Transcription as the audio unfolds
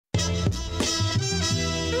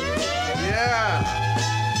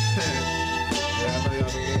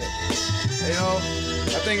You know,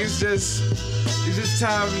 I think it's just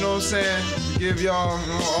time, you know what I'm saying, to give y'all, you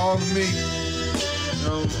know, all of me, you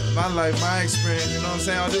know, my life, my experience, you know what I'm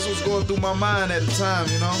saying. All this was going through my mind at the time,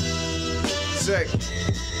 you know. Check,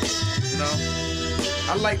 you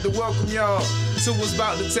know. I'd like to welcome y'all to what's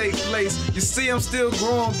about to take place. You see, I'm still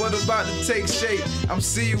growing, but about to take shape. I'm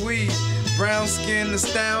seaweed, brown skin,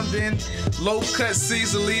 astounding. Low cut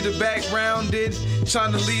Caesar, lead the backgrounded.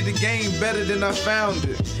 Trying to lead the game better than I found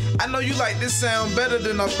it. I know you like this sound better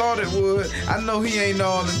than I thought it would. I know he ain't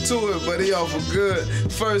all into it, but he awful good.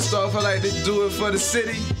 First off, I like to do it for the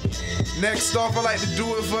city. Next off, I like to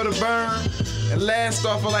do it for the burn. And last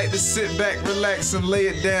off, I like to sit back, relax, and lay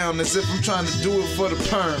it down as if I'm trying to do it for the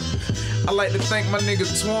perm. I like to thank my nigga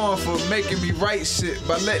Twan for making me write shit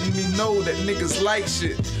by letting me know that niggas like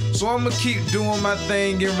shit. So I'ma keep doing my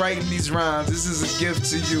thing and writing these rhymes. This is a gift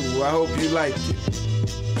to you. I hope you like it.